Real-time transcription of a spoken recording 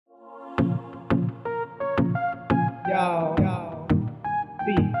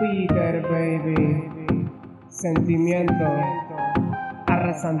Peter, baby. Sentimiento,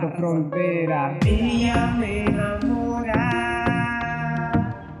 arrasando fronteras. Ella me enamora,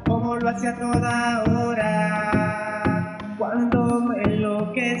 como lo hace a toda hora. Cuando me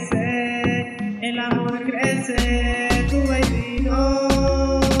enloquece, el amor crece. Tu baby no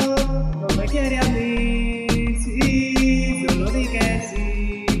me quiere a mí, sí, solo di que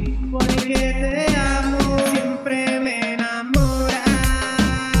sí, porque te amo. Siempre me enamora,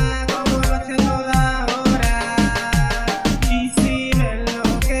 como lo hace a toda hora. Y si me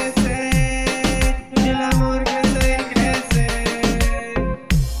enloquece, el amor crece y crece.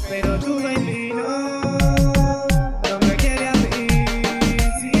 Pero tu baby no me quiere a mí,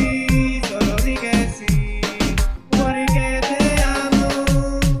 sí, solo di que sí, porque te amo.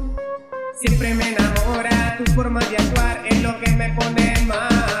 Siempre me enamora tu forma de actuar, es lo que me pone mal.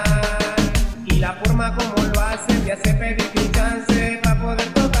 Y la forma como lo haces me hace pedir tu chance para poder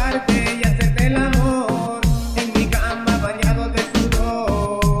tocarte y hacerte el amor. En mi cama bañado de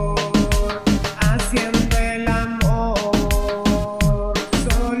sudor, haciendo el amor,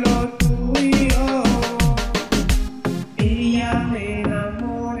 solo tú y yo. Ella me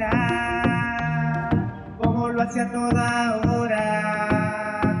enamora, como lo hace a toda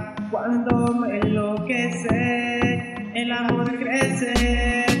hora. Cuando me enloquece, el amor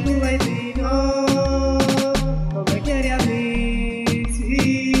crece. Tu baby no me quiere a mí,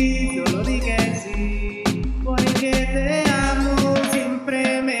 sí, solo di que sí, porque te amo.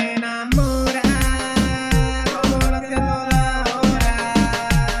 Siempre me enamora, como lo hace a toda hora.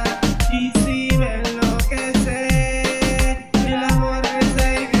 Y si me enloquece, el amor crece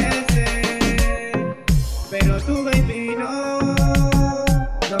y crece. Pero tu baby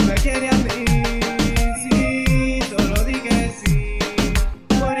no me quiere a mí, sí, solo di que sí,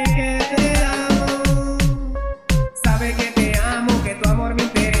 porque te amo. Sabe que te amo, que tu amor me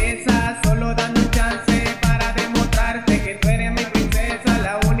interesa. Solo dame un chance para demostrarte que tú eres mi princesa,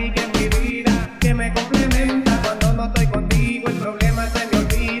 la única en mi vida que me complementa. Cuando no estoy contigo el problema se me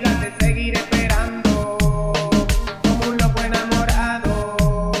olvida. Te seguiré esperando como un loco enamorado.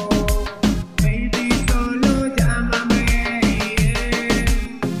 Baby, solo llámame.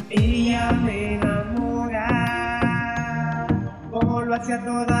 Ella me enamora, como lo hace a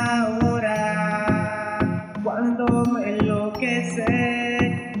toda hora. Cuando me enloquece,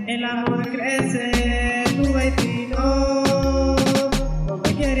 el amor crece. Tu baby no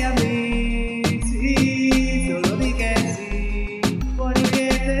me quiere a mí, sí, solo di que sí, porque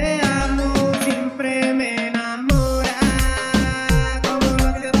te amo. Siempre me enamora, como lo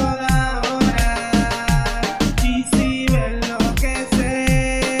hace a toda hora. Y si me enloquece,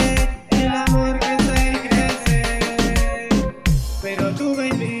 el amor crece y crece. Pero tu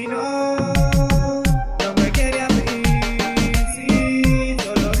baby no me quiere a mí, sí,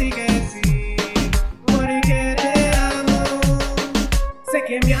 solo di que sí, porque te amo. Sé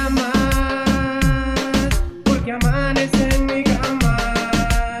que me amas, porque amaneces en mi cama.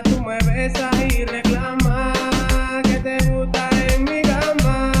 Tú me besas y reclamas que te gusta en mi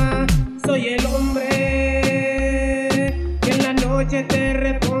cama. Soy el hombre que en la noche te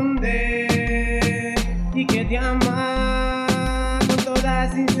responde y que te ama con toda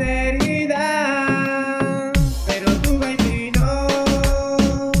sinceridad. Pero tu baby no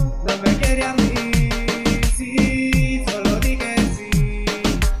me quiere a mí, sí, solo di que sí,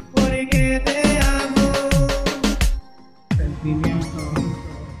 porque te amo. Sentimiento,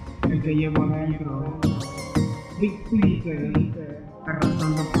 el que llevo adentro. Peter,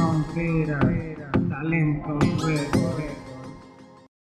 arrasando fronteras.